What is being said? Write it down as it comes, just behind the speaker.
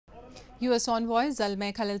US envoy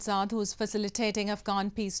Zalmay Khalilzad, who is facilitating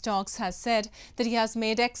Afghan peace talks, has said that he has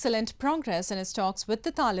made excellent progress in his talks with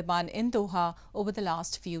the Taliban in Doha over the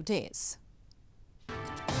last few days.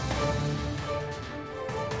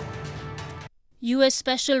 U.S.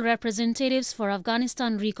 Special Representatives for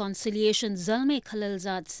Afghanistan Reconciliation Zalmay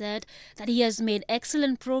Khalilzad said that he has made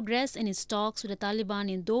excellent progress in his talks with the Taliban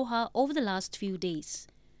in Doha over the last few days.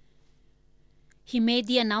 He made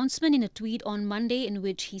the announcement in a tweet on Monday in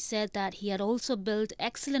which he said that he had also built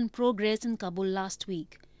excellent progress in Kabul last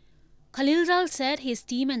week. Khalilzad said his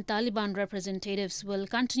team and Taliban representatives will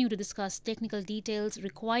continue to discuss technical details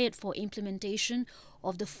required for implementation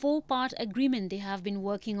of the four-part agreement they have been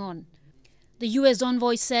working on. The U.S.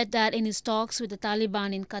 envoy said that in his talks with the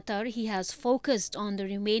Taliban in Qatar, he has focused on the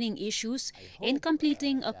remaining issues in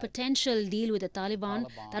completing a potential deal with the Taliban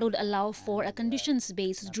that would allow for a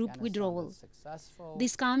conditions-based troop withdrawal.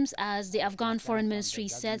 This comes as the Afghan Foreign Ministry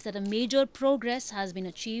says that a major progress has been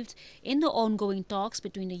achieved in the ongoing talks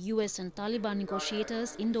between the U.S. and Taliban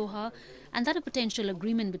negotiators in Doha, and that a potential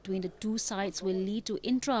agreement between the two sides will lead to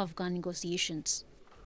intra-Afghan negotiations.